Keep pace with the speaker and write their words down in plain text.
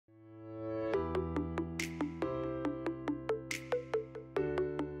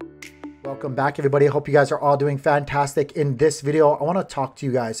Welcome back, everybody. I hope you guys are all doing fantastic. In this video, I want to talk to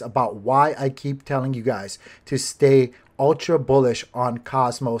you guys about why I keep telling you guys to stay ultra bullish on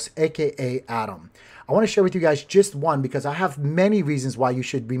Cosmos, aka Atom. I want to share with you guys just one because I have many reasons why you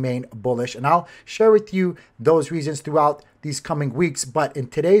should remain bullish, and I'll share with you those reasons throughout these coming weeks. But in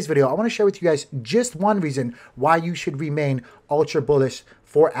today's video, I want to share with you guys just one reason why you should remain ultra bullish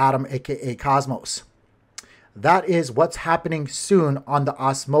for Atom, aka Cosmos. That is what's happening soon on the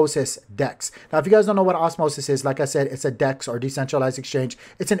OSMOSIS DEX. Now, if you guys don't know what OSMOSIS is, like I said, it's a DEX or decentralized exchange.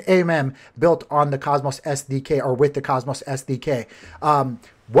 It's an AMM built on the Cosmos SDK or with the Cosmos SDK.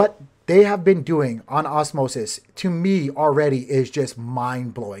 What they have been doing on OSMOSIS, to me already, is just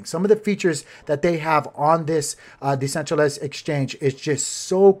mind-blowing. Some of the features that they have on this decentralized exchange is just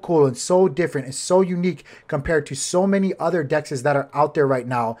so cool and so different and so unique compared to so many other DEXs that are out there right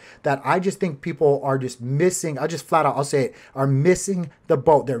now that I just think people are just missing. I'll just flat out, I'll say it, are missing the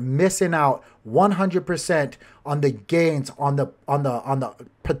boat. They're missing out 100% on the gains, on the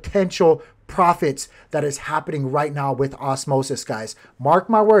potential profits that is happening right now with OSMOSIS, guys. Mark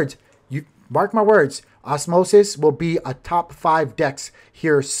my words. Mark my words, OSMOSIS will be a top 5 DEX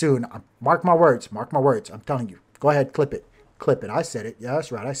here soon. Mark my words, I'm telling you. Go ahead, clip it. I said it. Yeah,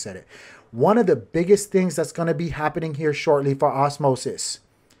 that's right, I said it. One of the biggest things that's going to be happening here shortly for OSMOSIS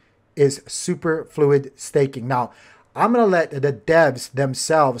is superfluid staking. Now, I'm going to let the devs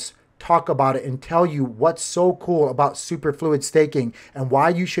themselves talk about it and tell you what's so cool about superfluid staking and why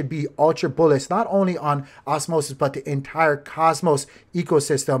you should be ultra bullish, not only on OSMOSIS, but the entire Cosmos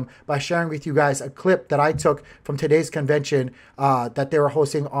ecosystem, by sharing with you guys a clip that I took from today's convention that they were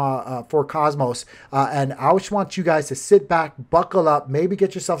hosting for Cosmos. And I just want you guys to sit back, buckle up, maybe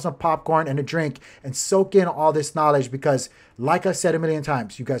get yourself some popcorn and a drink and soak in all this knowledge, because like I said a million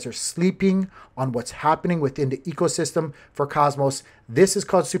times, you guys are sleeping on what's happening within the ecosystem for Cosmos. This is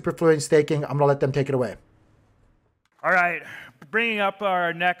called superfluid staking. I'm going to let them take it away. All right. Bringing up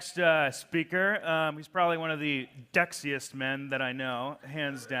our next speaker. He's probably one of the dexiest men that I know,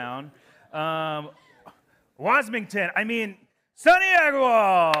 hands down. Wasmington. I mean, Sunny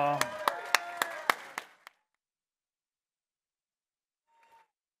Agarwal.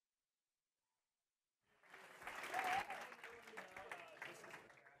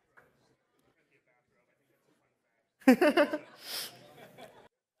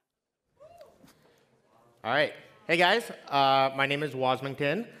 All right. Hey, guys. My name is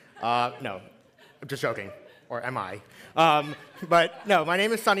Wasmington. No, I'm just joking. Or am I? But no, my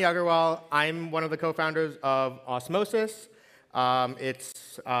name is Sunny Agarwal. I'm one of the co-founders of OSMOSIS.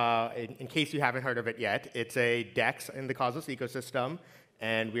 In case you haven't heard of it yet, it's a DEX in the Cosmos ecosystem,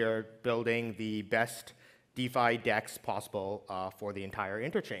 and we are building the best DeFi DEX possible for the entire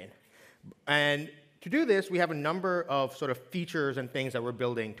interchain. And to do this, we have a number of sort of features and things that we're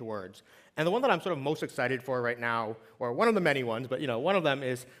building towards. And the one that I'm sort of most excited for right now, or one of the many ones, but one of them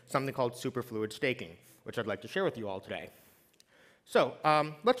is something called superfluid staking, which I'd like to share with you all today. So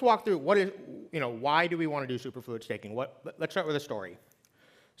let's walk through why do we want to do superfluid staking? Let's start with a story.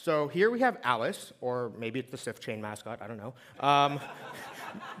 So here we have Alice, or maybe it's the Sif chain mascot, I don't know.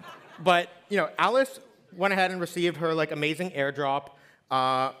 But Alice went ahead and received her amazing airdrop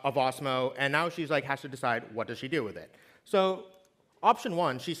of Osmo, and now she's has to decide what does she do with it. So option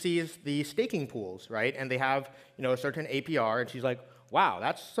one, she sees the staking pools, right? And they have a certain APR, and she's like, wow,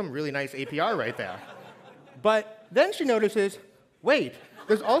 that's some really nice APR right there. But then she notices, wait,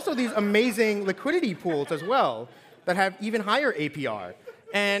 there's also these amazing liquidity pools as well that have even higher APR.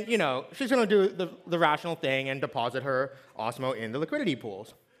 And she's going to do the rational thing and deposit her Osmo in the liquidity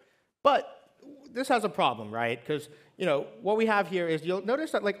pools. But this has a problem, right? Because what we have here is, you'll notice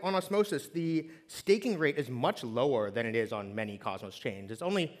that on OSMOSIS, the staking rate is much lower than it is on many Cosmos chains. It's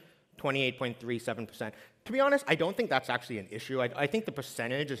only 28.37%. To be honest, I don't think that's actually an issue. I think the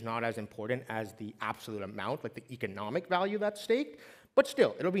percentage is not as important as the absolute amount, the economic value that's staked. But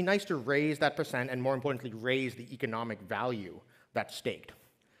still, it'll be nice to raise that percent and, more importantly, raise the economic value that's staked.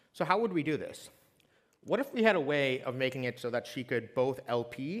 So how would we do this? What if we had a way of making it so that she could both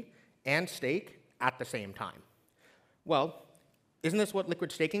LP and stake at the same time? Well, isn't this what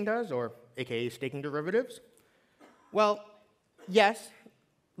liquid staking does, or aka staking derivatives? Well, yes.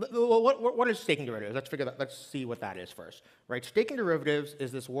 What is staking derivatives? Let's see what that is first. Right? Staking derivatives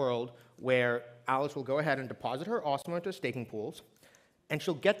is this world where Alice will go ahead and deposit her Osmo into staking pools, and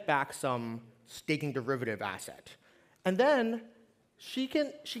she'll get back some staking derivative asset. And then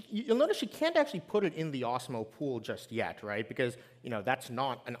you'll notice she can't actually put it in the Osmo pool just yet, right? Because that's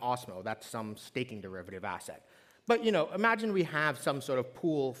not an Osmo, that's some staking derivative asset. But imagine we have some sort of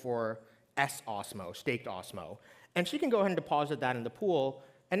pool for S Osmo, staked Osmo, and she can go ahead and deposit that in the pool,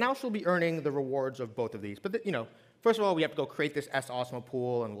 And now she'll be earning the rewards of both of these. But first of all, we have to go create this S-Osmo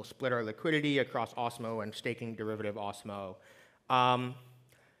pool, and we'll split our liquidity across Osmo and staking derivative Osmo.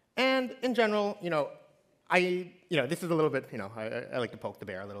 And in general, this is a little bit, I like to poke the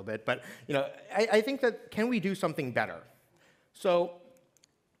bear a little bit, but I think that can we do something better? So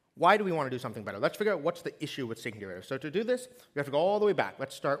why do we want to do something better? Let's figure out what's the issue with staking derivatives. So to do this, we have to go all the way back.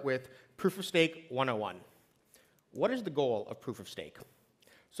 Let's start with proof of stake 101. What is the goal of proof of stake?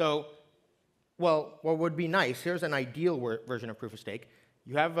 So, well, what would be nice, here's an ideal version of proof of stake.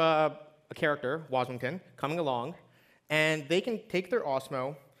 You have a character, Wasmington, coming along, and they can take their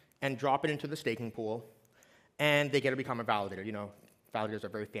Osmo and drop it into the staking pool, and they get to become a validator. Validators are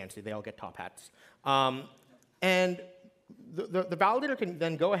very fancy. They all get top hats. And the validator can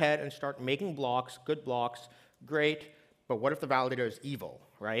then go ahead and start making blocks, good blocks, great, but what if the validator is evil,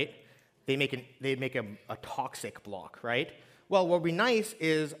 right? They make a toxic block, right? Well, what would be nice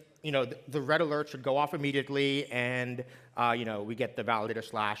is, the red alert should go off immediately, and, we get the validator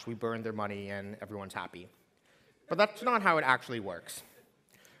slash, we burn their money, and everyone's happy. But that's not how it actually works.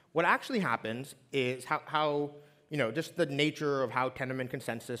 What actually happens is how just the nature of how Tenement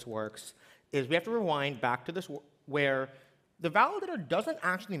consensus works is we have to rewind back to this where the validator doesn't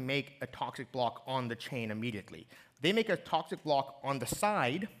actually make a toxic block on the chain immediately. They make a toxic block on the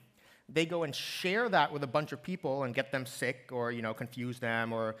side. They go and share that with a bunch of people and get them sick or confuse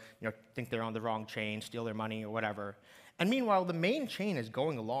them or think they're on the wrong chain, steal their money or whatever. And meanwhile, the main chain is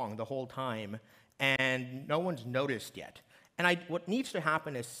going along the whole time, and no one's noticed yet. And what needs to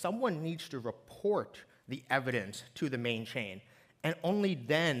happen is someone needs to report the evidence to the main chain, and only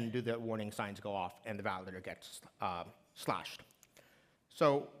then do the warning signs go off and the validator gets slashed.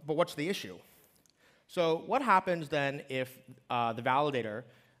 So, but what's the issue? So what happens then if the validator,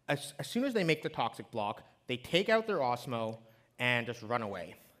 as soon as they make the toxic block, they take out their Osmo and just run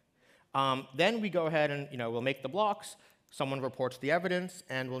away? Then we go ahead and we'll make the blocks, someone reports the evidence,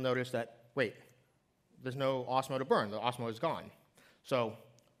 and we'll notice that, wait, there's no Osmo to burn. The Osmo is gone. So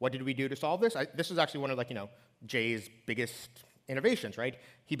what did we do to solve this? This is actually one of Jay's biggest innovations, right?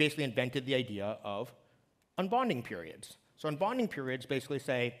 He basically invented the idea of unbonding periods. So unbonding periods basically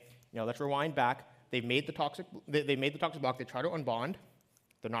say, let's rewind back. They made the toxic block. They try to unbond.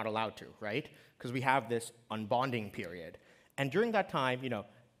 They're not allowed to, right? Because we have this unbonding period. And during that time, he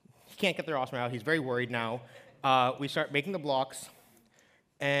can't get their Osmo out. He's very worried now. We start making the blocks,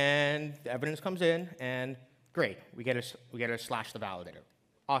 and the evidence comes in, and great, we get to slash the validator.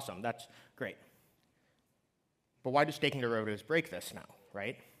 Awesome, that's great. But why do staking derivatives break this now,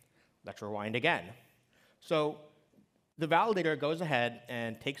 right? Let's rewind again. So the validator goes ahead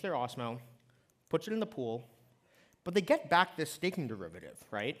and takes their Osmo, puts it in the pool, but they get back this staking derivative,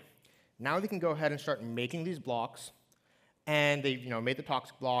 right? Now they can go ahead and start making these blocks, and they made the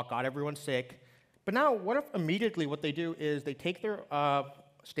toxic block, got everyone sick. But now, what if immediately what they do is they take their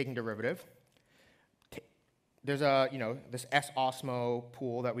staking derivative. There's this S-Osmo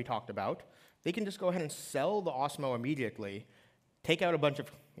pool that we talked about. They can just go ahead and sell the Osmo immediately, take out a bunch of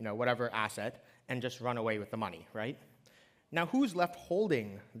whatever asset, and just run away with the money, right? Now, who's left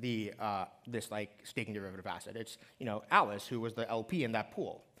holding this staking derivative asset? It's Alice, who was the LP in that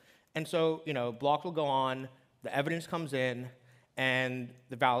pool. And so block will go on, the evidence comes in, and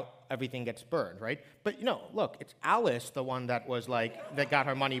everything gets burned, right? But look, it's Alice, the one that was that got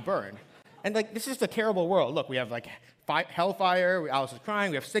her money burned. And this is a terrible world. Look, we have hellfire, Alice is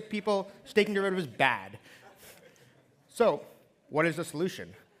crying, we have sick people, staking derivative is bad. So, what is the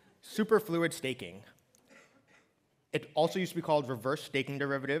solution? Superfluid staking. It also used to be called reverse staking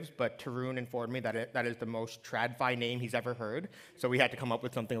derivatives, but Tarun informed me that that is the most TradFi name he's ever heard, so we had to come up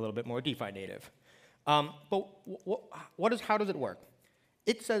with something a little bit more DeFi native. But how does it work?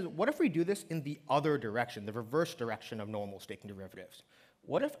 It says, what if we do this in the other direction, the reverse direction of normal staking derivatives?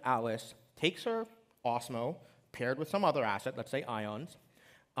 What if Alice takes her Osmo, paired with some other asset, let's say ions,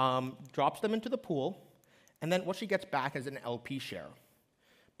 drops them into the pool, and then what she gets back is an LP share.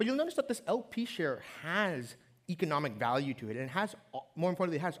 But you'll notice that this LP share has economic value to it, and more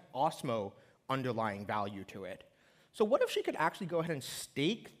importantly, it has Osmo underlying value to it. So what if she could actually go ahead and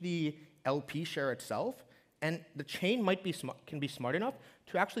stake the LP share itself, and the chain can be smart enough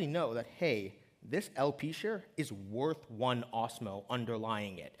to actually know that, hey, this LP share is worth one Osmo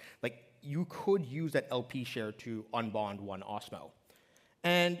underlying it. You could use that LP share to unbond one Osmo.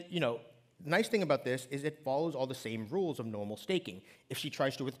 And, the nice thing about this is it follows all the same rules of normal staking. If she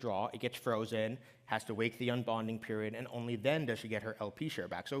tries to withdraw, it gets frozen, has to wait the unbonding period, and only then does she get her LP share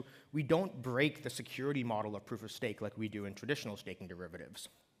back. So we don't break the security model of proof of stake like we do in traditional staking derivatives.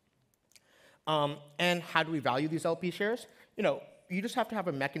 And how do we value these LP shares? you just have to have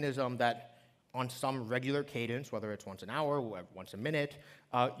a mechanism that on some regular cadence, whether it's once an hour, or once a minute,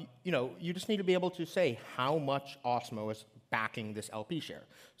 you just need to be able to say how much Osmo is backing this LP share.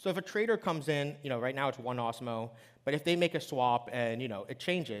 So if a trader comes in, right now it's 1 Osmo, but if they make a swap and it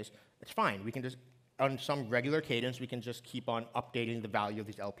changes, it's fine. We can just, on some regular cadence, we can just keep on updating the value of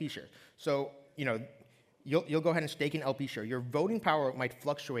these LP shares. So you'll go ahead and stake an LP share. Your voting power might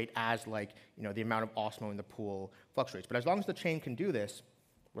fluctuate as the amount of Osmo in the pool fluctuates. But as long as the chain can do this,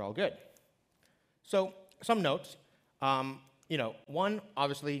 we're all good. So some notes. One,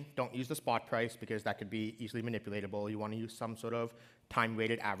 obviously, don't use the spot price because that could be easily manipulatable. You want to use some sort of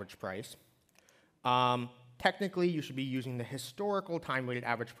time-weighted average price. Technically, you should be using the historical time-weighted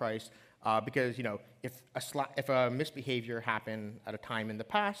average price because if a misbehavior happened at a time in the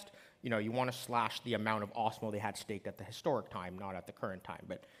past, you want to slash the amount of Osmo they had staked at the historic time, not at the current time.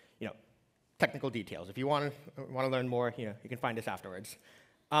 But technical details. If you want to learn more, you can find us afterwards.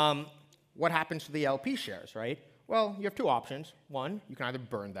 What happens to the LP shares, right? Well, you have 2 options. One, you can either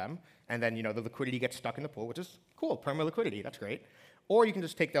burn them, and then the liquidity gets stuck in the pool, which is cool, perma liquidity, that's great. Or you can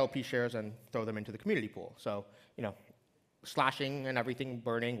just take the LP shares and throw them into the community pool. So, slashing and everything,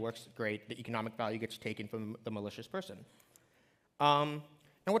 burning works great. The economic value gets taken from the malicious person. And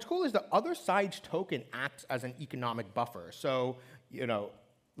what's cool is the other side's token acts as an economic buffer. So,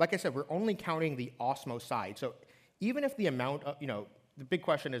 like I said, we're only counting the Osmo side. So even if the amount of, the big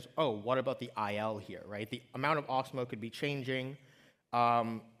question is, what about the IL here, right? The amount of Osmo could be changing.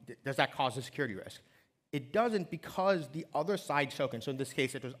 Does that cause a security risk? It doesn't because the other side token, so in this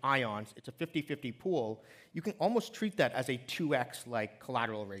case it was ions, it's a 50-50 pool, you can almost treat that as a 2x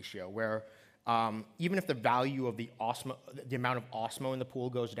collateral ratio where even if the value of the amount of Osmo in the pool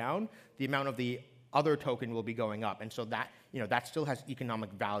goes down, the amount of the other token will be going up. And so that, that still has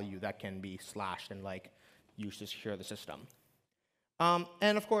economic value that can be slashed and used to secure the system.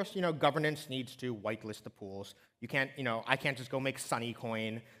 And of course, governance needs to whitelist the pools. You can't, I can't just go make Sunny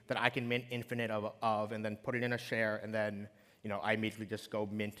Coin that I can mint infinite of and then put it in a share and then, I immediately just go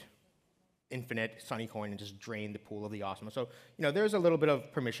mint infinite Sunny Coin and just drain the pool of the Osmo. So, there's a little bit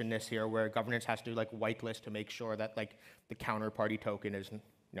of permissionness here where governance has to whitelist to make sure that the counterparty token is,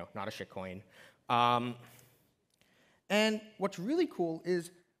 not a shitcoin. And what's really cool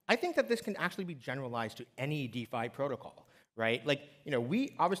is I think that this can actually be generalized to any DeFi protocol. Right?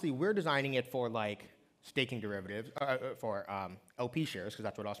 We're designing it for staking derivatives, for LP shares, because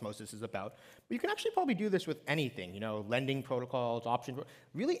that's what OSMOSIS is about. But you can actually probably do this with anything, lending protocols,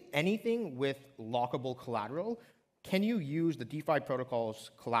 really anything with lockable collateral. Can you use the DeFi protocol's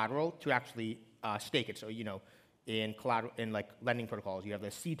collateral to actually stake it? So, in lending protocols, you have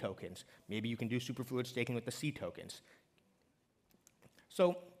the C tokens. Maybe you can do superfluid staking with the C tokens.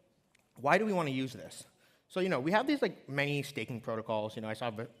 So why do we want to use this? So, we have these many staking protocols. I saw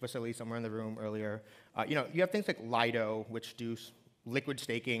Vasily somewhere in the room earlier. You have things like Lido, which do liquid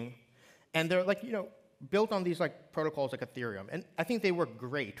staking. And they're built on these protocols like Ethereum. And I think they work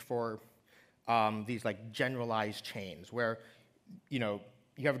great for these generalized chains where, you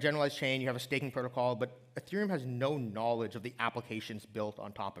have a generalized chain, you have a staking protocol, but Ethereum has no knowledge of the applications built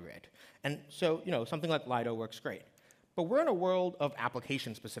on top of it. And so, something like Lido works great. But we're in a world of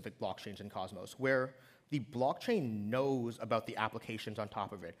application-specific blockchains in Cosmos where the blockchain knows about the applications on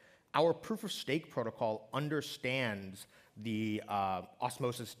top of it. Our proof-of-stake protocol understands the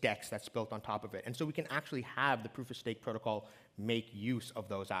OSMOSIS DEX that's built on top of it. And so we can actually have the proof-of-stake protocol make use of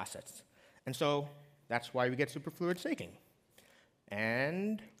those assets. And so that's why we get superfluid staking.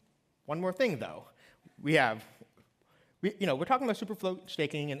 And one more thing, though. We're talking about superfluid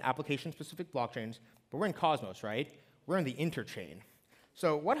staking and application-specific blockchains, but we're in Cosmos, right? We're in the interchain.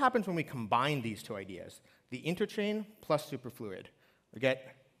 So what happens when we combine these 2 ideas? The interchain plus superfluid. We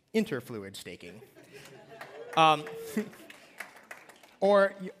get interfluid staking.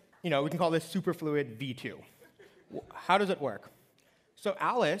 Or, we can call this superfluid V2. How does it work? So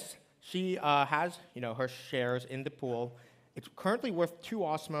Alice, she has, her shares in the pool. It's currently worth 2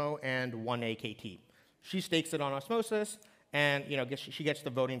 Osmo and 1 AKT. She stakes it on OSMOSIS, and, she gets the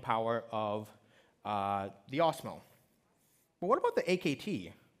voting power of the Osmo. But what about the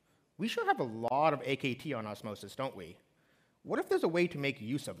AKT? We sure have a lot of AKT on OSMOSIS, don't we? What if there's a way to make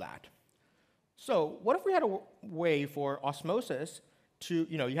use of that? So what if we had a way for OSMOSIS to,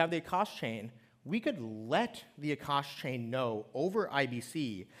 you have the Akash chain, we could let the Akash chain know over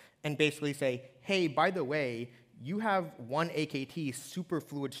IBC and basically say, hey, by the way, you have 1 AKT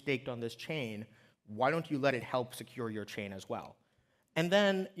superfluid staked on this chain. Why don't you let it help secure your chain as well? And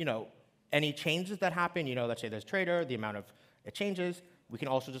then, any changes that happen, let's say there's trader, the amount of it changes, we can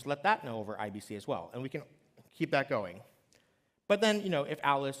also just let that know over IBC as well, and we can keep that going. But then, if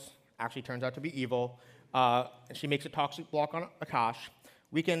Alice actually turns out to be evil, and she makes a toxic block on Akash,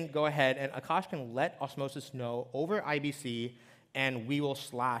 we can go ahead and Akash can let Osmosis know over IBC, and we will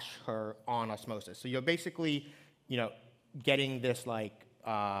slash her on Osmosis. So you're basically, getting this like,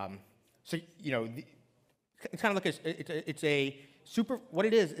 it's kind of like it's a super. What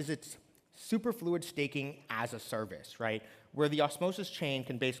it is it's superfluid staking as a service, right? Where the Osmosis chain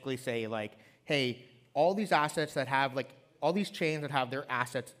can basically say like, hey, all these assets that have like all these chains that have their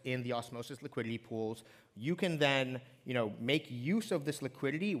assets in the Osmosis liquidity pools, you can then make use of this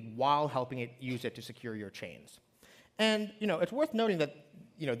liquidity while helping it use it to secure your chains. And it's worth noting that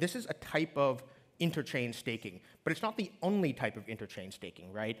this is a type of interchain staking, but it's not the only type of interchain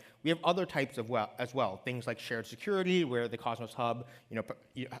staking, right? We have other types as well, things like shared security, where the Cosmos Hub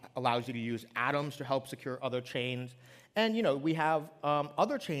allows you to use atoms to help secure other chains. And we have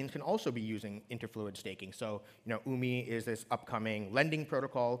other chains can also be using interfluid staking. So UMI is this upcoming lending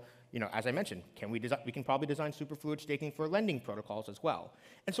protocol. As I mentioned, we can probably design superfluid staking for lending protocols as well.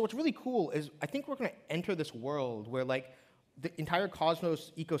 And so what's really cool is I think we're going to enter this world where like the entire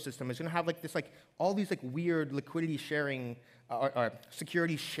Cosmos ecosystem is going to have like this all these weird liquidity sharing or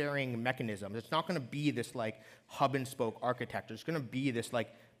security sharing mechanisms. It's not going to be this hub and spoke architecture. It's going to be this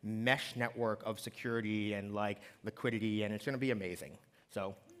mesh network of security and liquidity, and it's going to be amazing.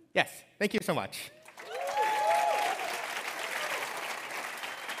 So yes, thank you so much.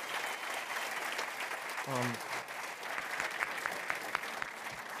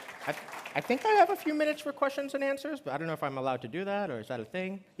 I think I have a few minutes for questions and answers, but I don't know if I'm allowed to do that, or is that a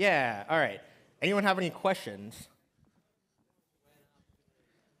thing? Yeah, all right. Anyone have any questions?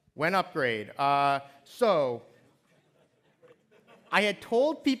 When upgrade? So I had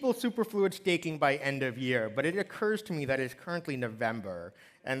told people superfluid staking by end of year, but it occurs to me that it's currently November,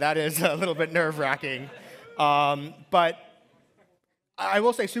 and that is a little bit nerve-wracking. But I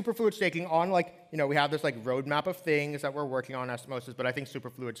will say superfluid staking on we have this roadmap of things that we're working on Osmosis, but I think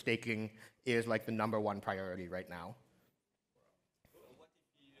superfluid staking is the #1 priority right now.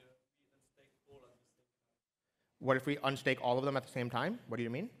 What if we unstake all of them at the same time? What do you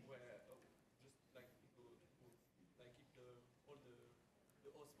mean?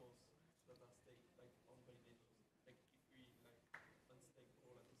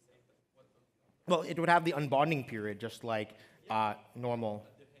 Well, it would have the unbonding period, just like normal.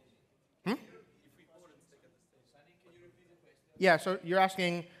 Yeah, so you're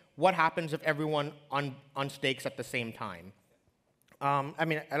asking what happens if everyone unstakes at the same time? I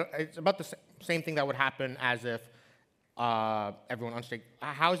mean, it's about the same thing that would happen as if everyone unstaked.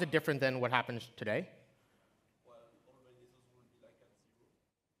 How is it different than what happens today?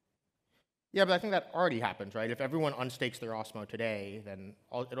 Yeah, but I think that already happens, right? If everyone unstakes their Osmo today, then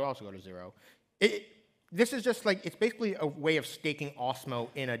it'll also go to 0. This is just it's basically a way of staking Osmo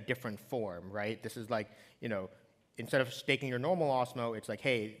in a different form, right? This is instead of staking your normal Osmo, it's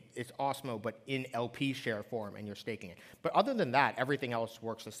hey, it's Osmo, but in LP share form, and you're staking it. But other than that, everything else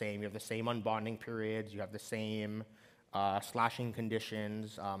works the same. You have the same unbonding periods. You have the same slashing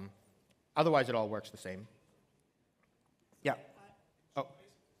conditions. Otherwise, it all works the same. Yeah. Oh,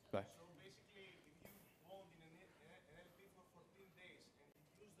 go ahead. So basically, if you hold in an LP for 14 days and you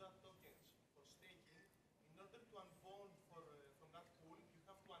use that tokens for staking, in order to unbond from that pool, you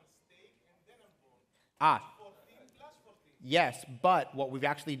have to unstake and then unbond. 14 plus 14. Yes, but what we've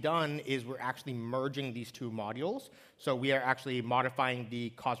actually done is we're actually merging these two modules. So we are actually modifying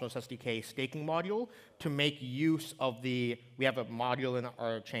the Cosmos SDK staking module to make use of we have a module in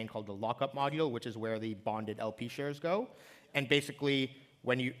our chain called the lockup module, which is where the bonded LP shares go. And basically,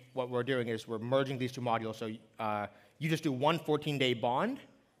 what we're doing is we're merging these two modules. So you just do one 14-day bond,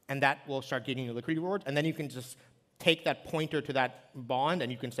 and that will start getting you liquidity rewards. And then you can just take that pointer to that bond,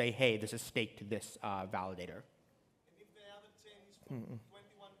 and you can say, hey, this is staked to this validator. And if the other chain is for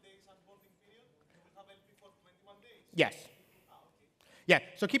 21 days unbonding period, you will have LP for 21 days? Yes. Okay. Yeah,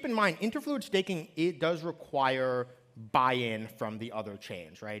 so keep in mind, interfluid staking, it does require buy-in from the other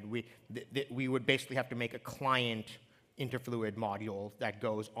chains, right? We would basically have to make a client interfluid module that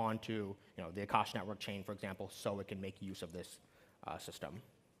goes onto the Akash network chain, for example, so it can make use of this system.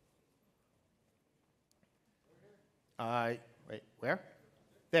 Wait, where?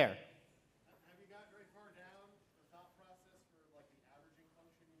 There. Have you got very far down the thought process for the averaging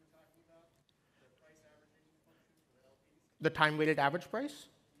function you were talking about? The price averaging function for the LPs? The time-weighted average price?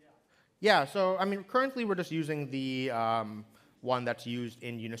 Yeah. Yeah, so I mean, currently we're just using the one that's used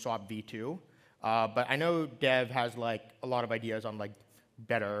in Uniswap v2. But I know Dev has a lot of ideas on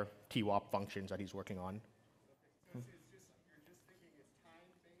better TWAP functions that he's working on. So you're just thinking it's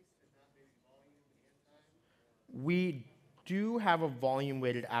time-based and not maybe volume and time? We do have a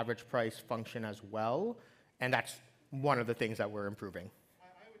volume-weighted average price function as well, and that's one of the things that we're improving. I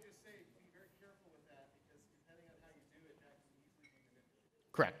would just say be very careful with that because depending on how you do it, that can easily be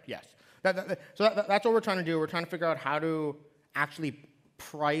manipulated. Correct, yes. That's what we're trying to do. We're trying to figure out how to actually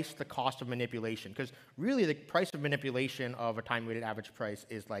price the cost of manipulation, because really the price of manipulation of a time-weighted average price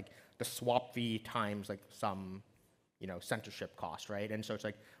is like the swap fee times like some censorship cost, right? And so it's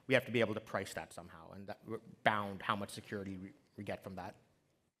like we have to be able to price that somehow, and that we're bound how much security we get from that.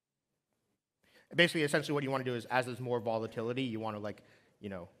 Basically, essentially what you want to do is as there's more volatility, you want to like,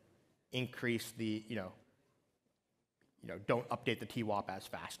 increase the, don't update the TWAP as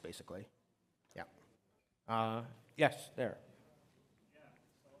fast, basically. Yeah. Yes, there.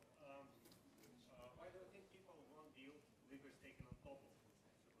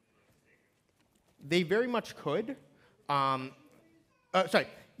 They very much could. Sorry,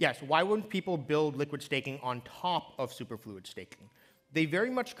 yes, why wouldn't people build liquid staking on top of superfluid staking? They very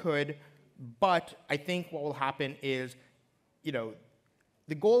much could, but I think what will happen is,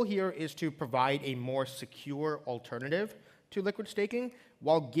 the goal here is to provide a more secure alternative to liquid staking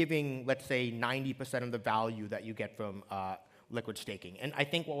while giving, let's say, 90% of the value that you get from liquid staking. And I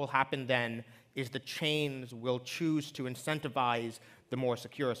think what will happen then is the chains will choose to incentivize the more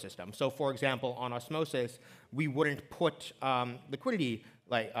secure system. So for example, on OSMOSIS, we wouldn't put liquidity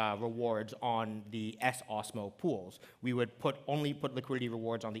rewards on the S-OSMO pools. We would only put liquidity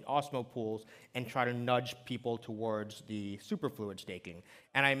rewards on the OSMO pools and try to nudge people towards the superfluid staking.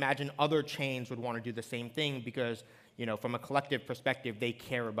 And I imagine other chains would want to do the same thing because, from a collective perspective, they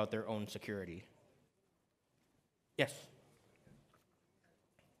care about their own security. Yes?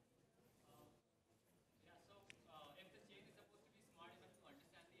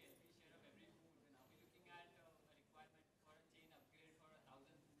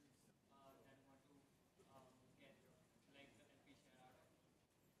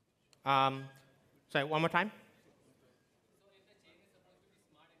 Sorry, one more time? So if the chain is supposed to be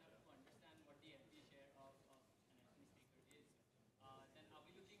smart enough to understand what the LP share of an LP staker is, then are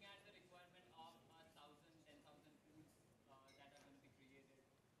we looking at the requirement of 1,000, 10,000 pools that are going to be created,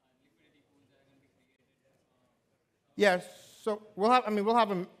 liquidity pools that are going to be created? Yes, so we'll have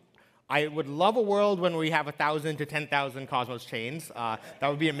I would love a world when we have 1,000 to 10,000 Cosmos chains. That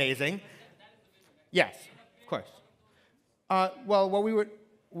would be amazing. Yes, of course. Well, what we would,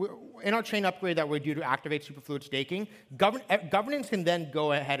 in our chain upgrade that we're due to activate superfluid staking, governance can then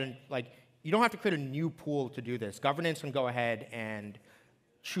go ahead and, you don't have to create a new pool to do this. Governance can go ahead and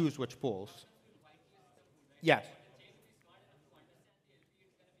choose which pools. Yes.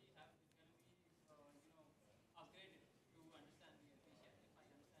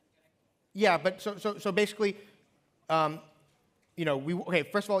 Yeah, but so basically, okay,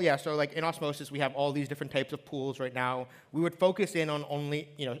 first of all, yeah, so like in OSMOSIS, we have all these different types of pools right now. We would focus in on only,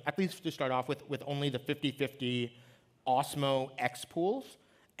 at least to start off with only the 50-50 OSMO X pools.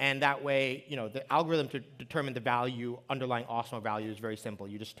 And that way, the algorithm to determine the value, underlying OSMO value is very simple.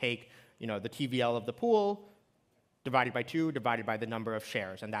 You just take, the TVL of the pool, divided by 2, divided by the number of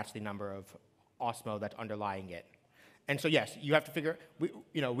shares, and that's the number of OSMO that's underlying it. And so yes, you have to figure,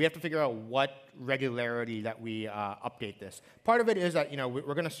 we have to figure out what regularity that we update this. Part of it is that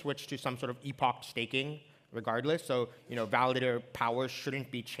we're going to switch to some sort of epoch staking regardless. So validator powers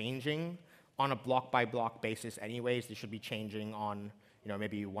shouldn't be changing on a block by block basis anyways. They should be changing on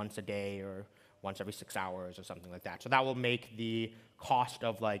maybe once a day or once every 6 hours or something like that. So that will make the cost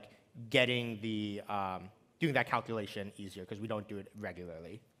of getting the doing that calculation easier because we don't do it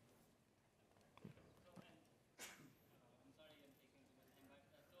regularly.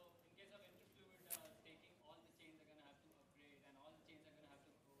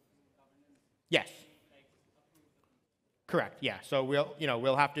 Yes. Correct. Yeah. So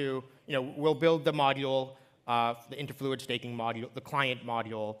we'll have to we'll build the module, the interfluid staking module, the client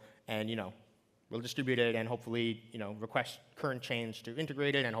module, and we'll distribute it and hopefully request current chains to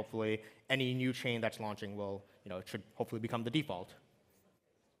integrate it, and hopefully any new chain that's launching will it should hopefully become the default.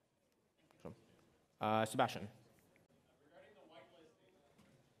 So, Sebastian. Regarding the whitelisting,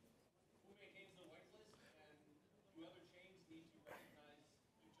 who maintains the whitelist, and do other chains need to recognize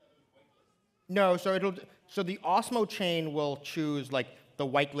each other's whitelists? No, so the Osmo chain will choose the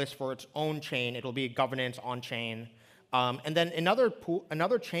whitelist for its own chain. It'll be governance on chain, and then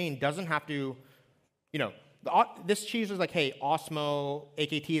another chain doesn't have to, this chooses hey, Osmo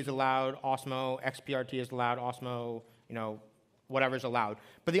AKT is allowed, Osmo XPRT is allowed, Osmo whatever is allowed.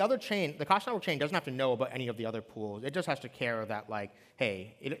 But the other chain, the Koch network chain, doesn't have to know about any of the other pools. It just has to care that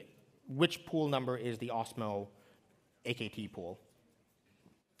hey, which pool number is the Osmo AKT pool.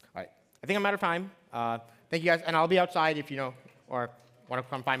 All right. I think I'm out of time. Thank you guys, and I'll be outside if you know or want to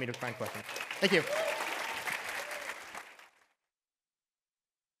come find me to find questions. Thank you.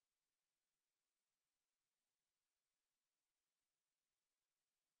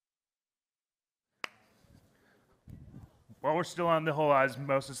 While we're still on the whole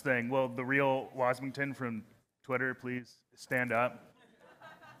osmosis thing, will the real Wasmington from Twitter please stand up?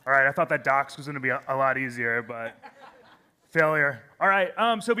 All right, I thought that docs was going to be a lot easier, but failure. All right,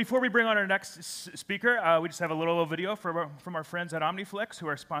 so before we bring on our next speaker, we just have a little video from our friends at OmniFlix who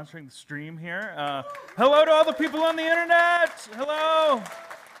are sponsoring the stream here. Hello to all the people on the internet. Hello.